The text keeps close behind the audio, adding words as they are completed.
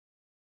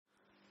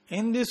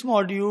In this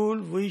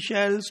module, we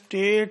shall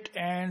state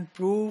and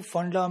prove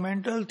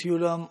fundamental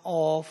theorem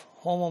of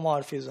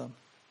homomorphism.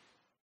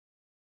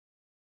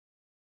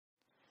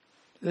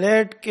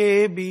 Let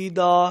K be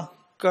the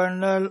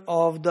kernel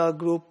of the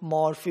group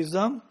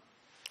morphism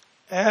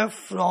F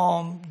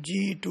from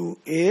G to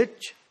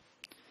H.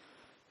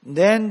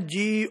 Then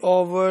G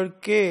over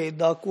K,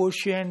 the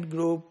quotient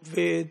group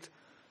with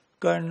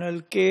kernel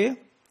K,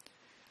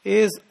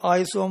 is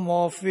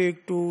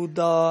isomorphic to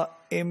the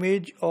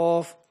image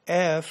of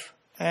F,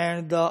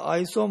 and the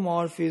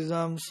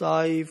isomorphism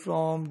psi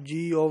from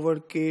G over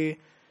K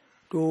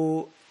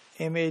to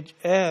image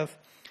F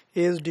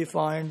is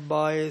defined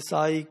by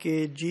psi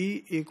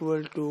kg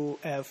equal to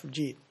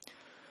Fg.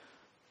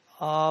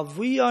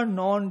 We are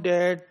known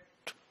that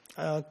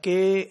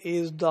K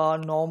is the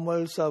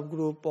normal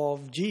subgroup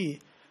of G,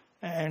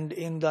 and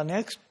in the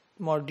next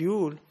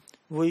module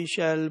we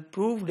shall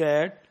prove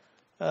that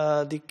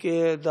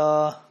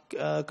the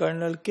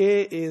kernel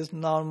K is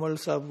normal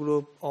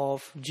subgroup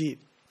of G.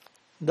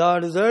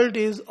 The result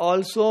is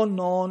also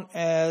known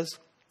as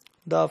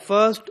the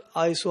first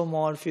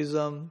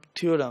isomorphism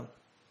theorem.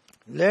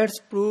 Let's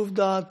prove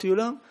the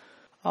theorem.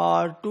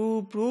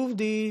 To prove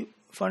the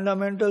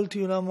fundamental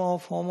theorem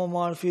of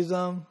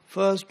homomorphism,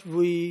 first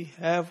we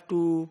have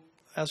to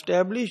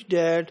establish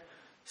that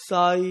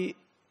psi,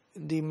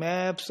 the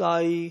map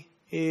psi,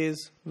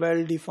 is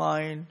well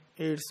defined.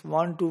 It's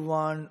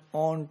one-to-one,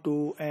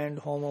 on-to, and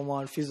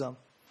homomorphism.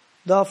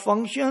 The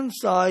function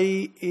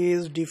psi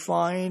is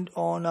defined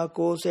on a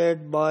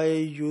coset by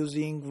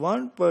using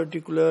one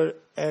particular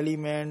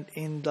element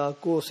in the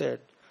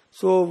coset.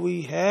 So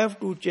we have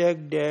to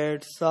check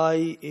that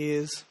psi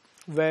is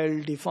well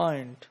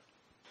defined.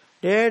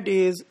 That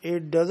is,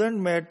 it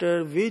doesn't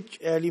matter which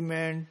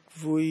element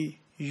we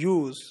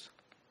use.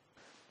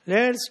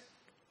 Let's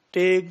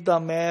take the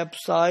map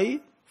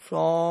psi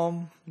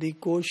from the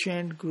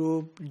quotient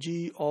group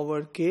G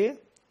over K,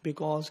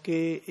 because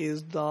K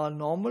is the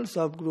normal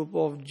subgroup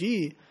of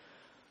G,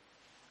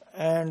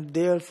 and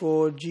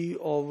therefore G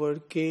over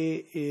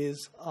K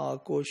is a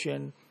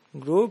quotient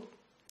group.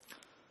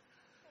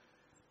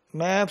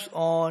 Maps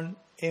on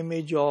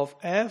image of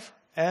F.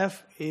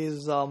 F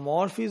is a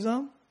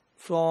morphism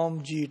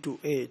from G to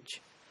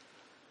H.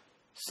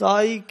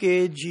 Psi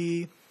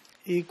kg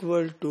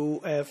equal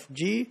to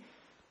Fg.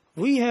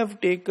 We have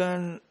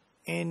taken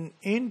in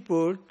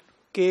input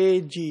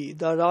kg,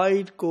 the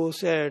right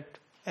coset,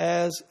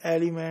 as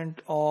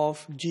element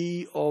of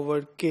G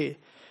over K,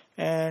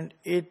 and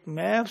it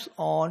maps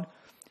on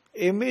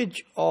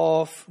image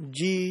of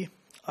G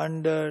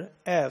under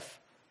F.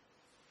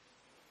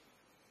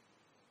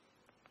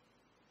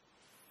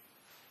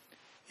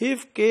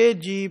 If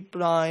kg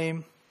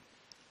prime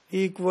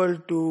equal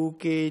to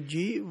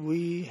kg,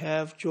 we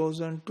have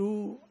chosen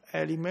two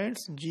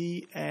elements,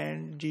 G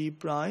and G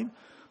prime,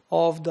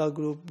 of the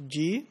group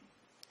G.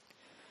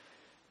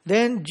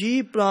 Then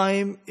G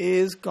prime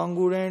is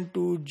congruent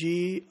to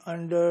G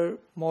under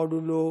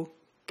modulo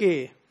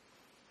K.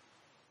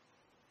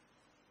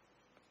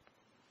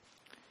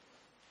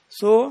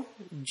 So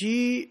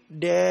G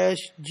dash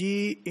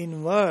G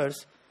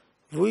inverse,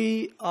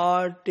 we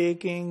are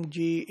taking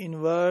G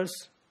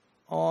inverse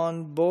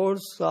on both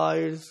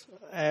sides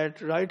at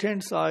right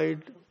hand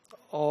side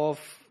of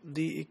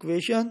the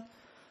equation,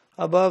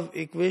 above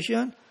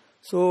equation.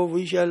 So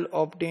we shall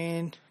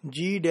obtain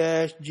G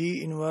dash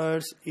G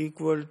inverse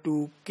equal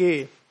to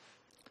K,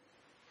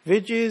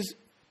 which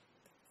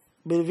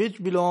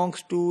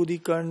belongs to the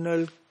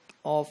kernel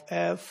of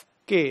F,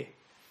 K.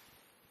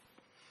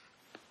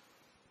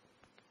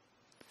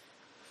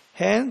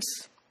 Hence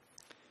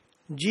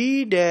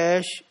G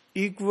dash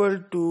equal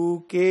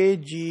to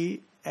Kg,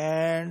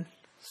 and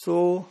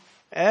so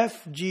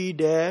Fg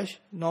dash,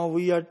 now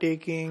we are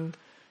taking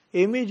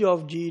image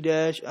of G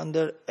dash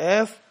under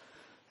F,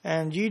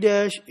 and G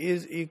dash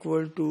is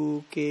equal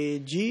to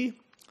Kg.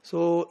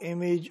 So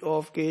image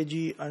of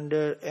Kg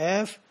under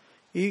F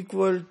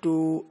equal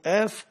to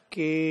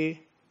Fk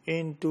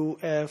into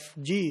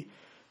Fg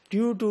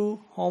due to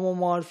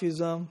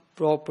homomorphism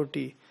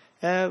property.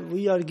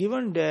 We are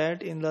given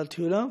that in the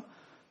theorem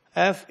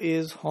F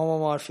is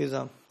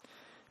homomorphism,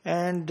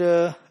 and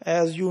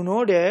as you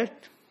know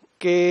that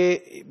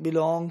K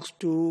belongs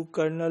to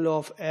kernel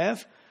of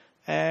F,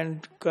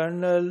 and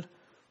kernel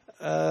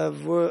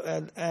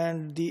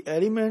and the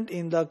element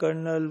in the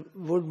kernel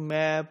would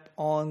map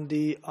on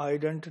the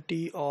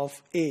identity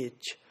of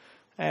H,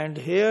 and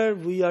here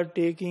we are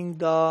taking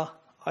the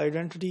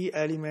identity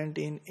element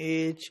in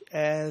H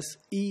as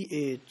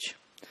EH.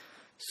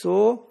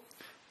 So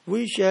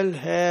we shall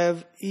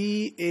have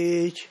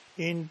EH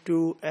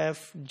into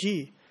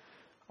Fg,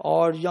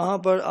 और यहाँ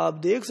पर आप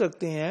देख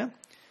सकते हैं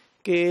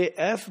कि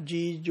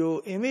Fg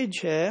जो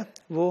image है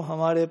वो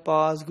हमारे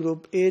पास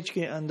ग्रुप H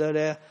के अंदर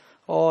है,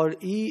 और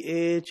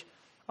EH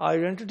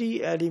आइडेंटिटी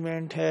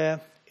एलिमेंट है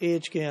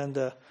H के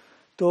अंदर.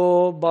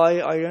 तो bye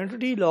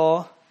identity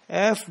law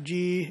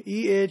Fg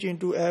EH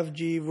into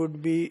Fg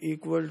would be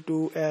equal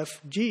to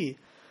Fg.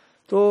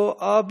 तो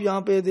आप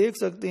यहाँ पे देख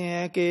सकते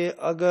हैं कि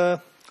अगर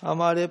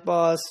हमारे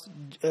पास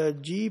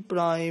जी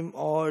प्राइम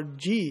और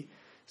जी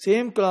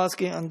सेम क्लास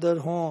के अंदर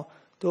हों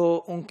तो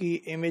उनकी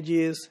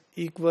इमेजेस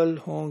इक्वल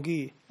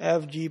होंगी,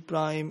 F G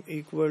prime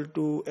equal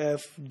to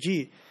F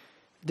G.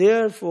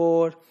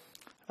 Therefore,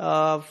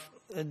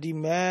 the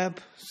map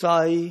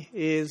psi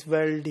is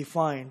well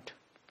defined.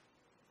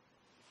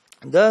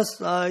 Thus,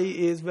 psi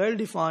is well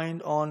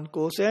defined on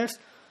cosets.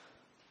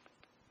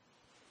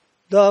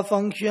 The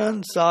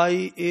function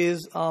psi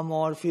is a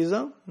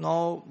morphism.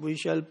 Now we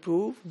shall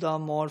prove the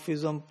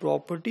morphism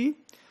property.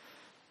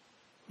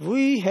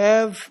 We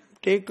have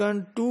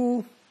taken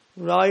two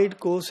right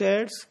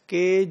cosets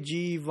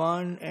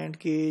kg1 and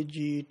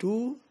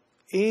kg2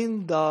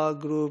 in the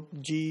group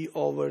G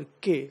over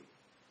K.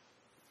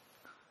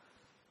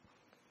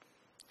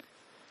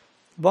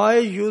 By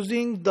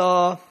using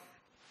the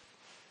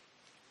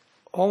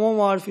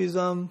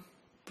homomorphism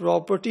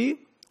property,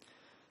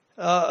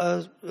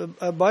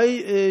 by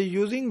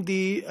using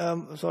the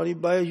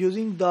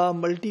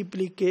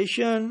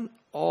multiplication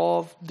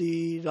of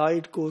the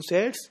right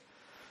cosets,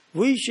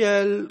 we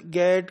shall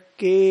get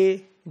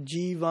K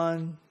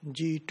G1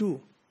 G2.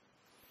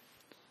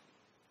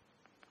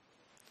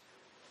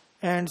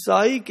 And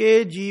psi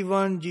k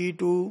g1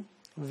 g2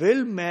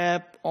 will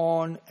map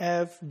on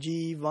f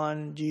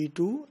g1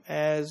 g2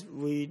 as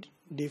we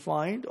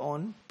defined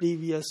on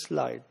previous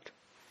slide.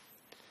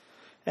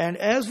 And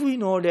as we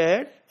know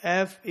that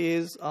f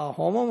is a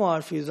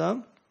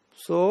homomorphism,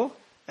 so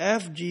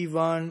f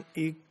g1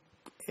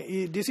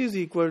 this is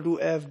equal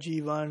to f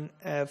g1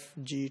 f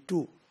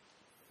g2.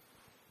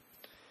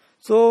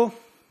 So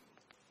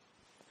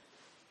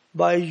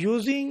by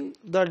using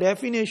the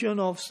definition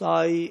of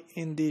psi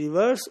in the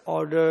reverse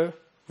order,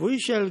 we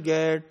shall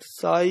get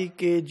psi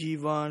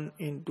kg1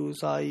 into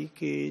psi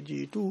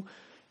kg2.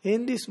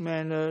 In this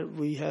manner,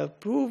 we have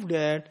proved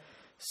that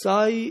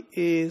psi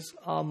is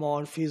a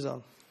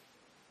morphism.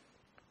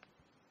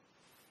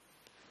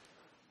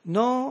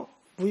 Now,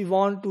 we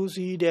want to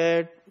see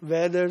that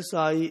whether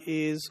psi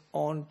is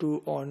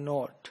onto or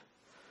not.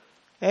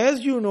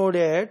 As you know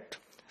that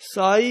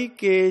psi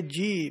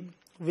kg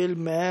will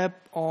map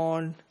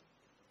on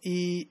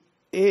EH.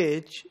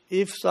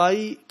 If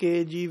psi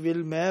kg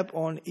will map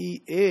on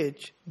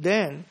EH,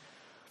 then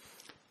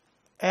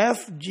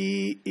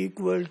FG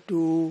equal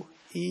to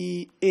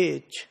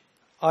EH,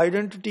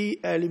 identity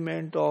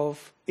element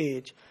of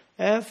H.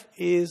 F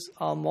is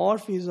a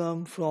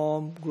morphism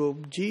from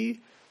group G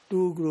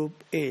to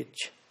group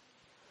H.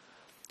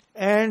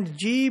 And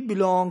G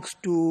belongs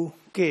to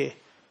K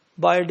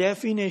by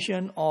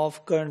definition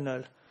of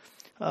kernel.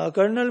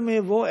 Colonel में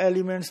वो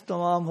elements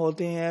तमाम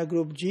होते हैं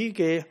group जी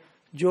के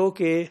जो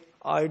कि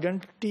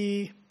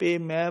identity पे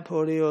map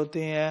हो रहे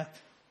होते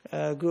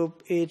हैं ग्रुप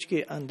एच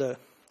के अंदर.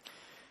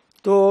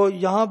 तो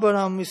यहाँ पर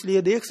हम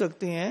इसलिए देख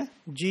सकते हैं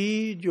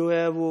जी जो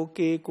है वो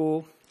के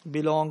को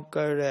बिलोंग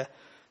कर रहा है.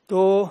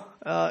 तो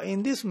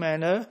इन दिस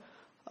मैनर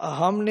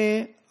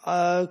हमने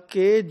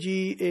के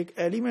जी एक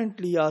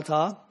एलिमेंट लिया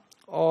था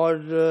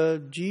और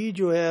जी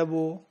जो है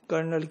वो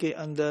कर्नल के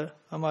अंदर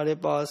हमारे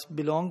पास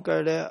बिलोंग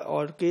कर रहा है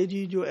और के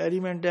जी जो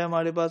एलिमेंट है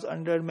हमारे पास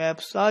अंडर मैप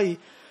साई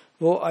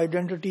वो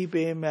आइडेंटिटी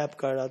पे मैप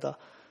कर रहा था.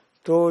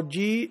 तो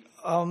जी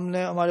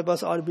हमने हमारे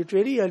पास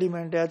आर्बिट्रेरी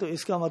एलिमेंट है तो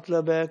इसका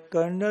मतलब है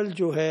कर्नल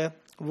जो है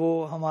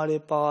वो हमारे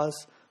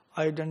पास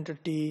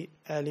आइडेंटिटी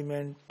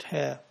एलिमेंट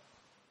है.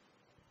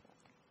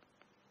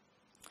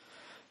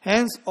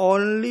 Hence,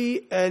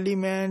 only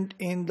element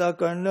in the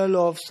kernel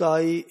of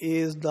psi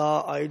is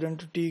the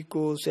identity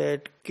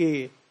coset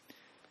K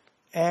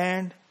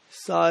and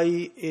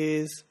psi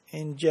is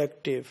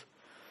injective.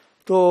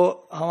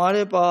 तो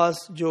हमारे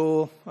पास जो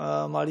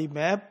हमारी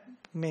मैप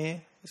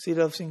में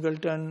सिर्फ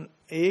सिंगलटन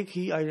एक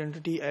ही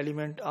आइडेंटिटी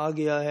एलिमेंट आ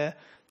गया है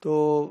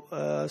तो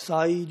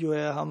साई जो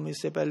है हम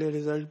इससे पहले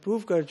रिजल्ट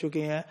प्रूव कर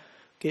चुके हैं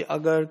कि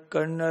अगर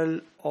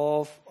kernel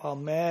of a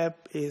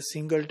map is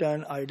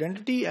singleton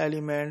identity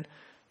element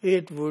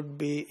it would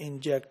be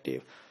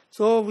injective.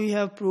 So we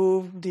have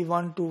proved the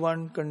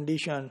one-to-one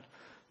condition.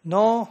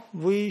 Now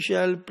we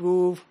shall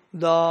prove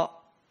the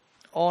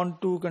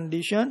on-to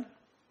condition.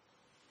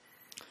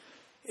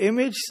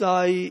 Image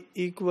psi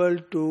equal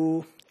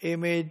to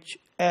image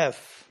f.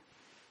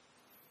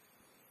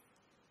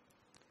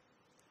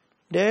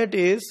 That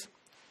is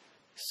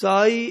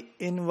psi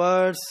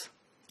inverse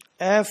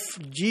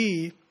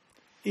fg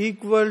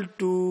equal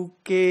to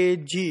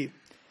kg.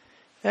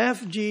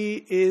 Fg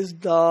is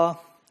the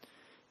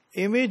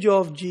image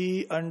of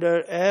G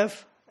under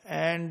F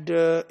and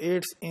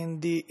it's in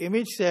the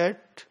image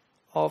set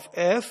of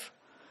F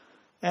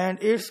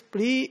and its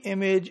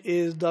pre-image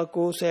is the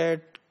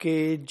coset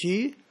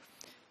KG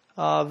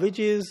which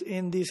is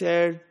in the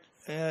set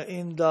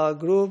in the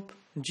group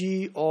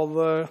G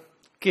over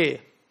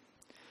K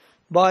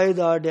by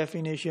the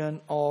definition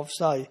of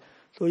psi.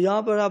 तो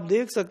यहाँ पर आप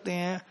देख सकते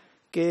हैं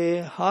कि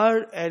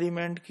हर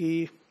element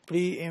की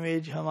pre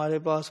image हमारे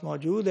पास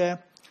मौजूद है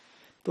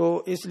तो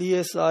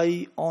इसलिए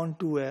psi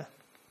onto है.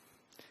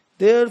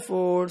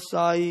 Therefore,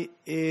 psi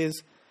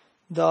is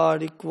the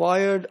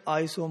required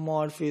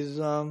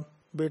isomorphism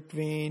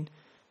between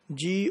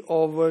G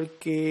over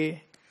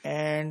K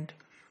and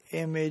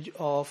image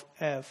of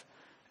F,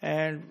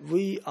 and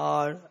we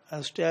are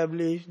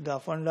established the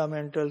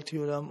fundamental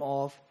theorem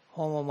of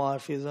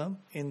homomorphism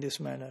in this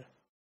manner.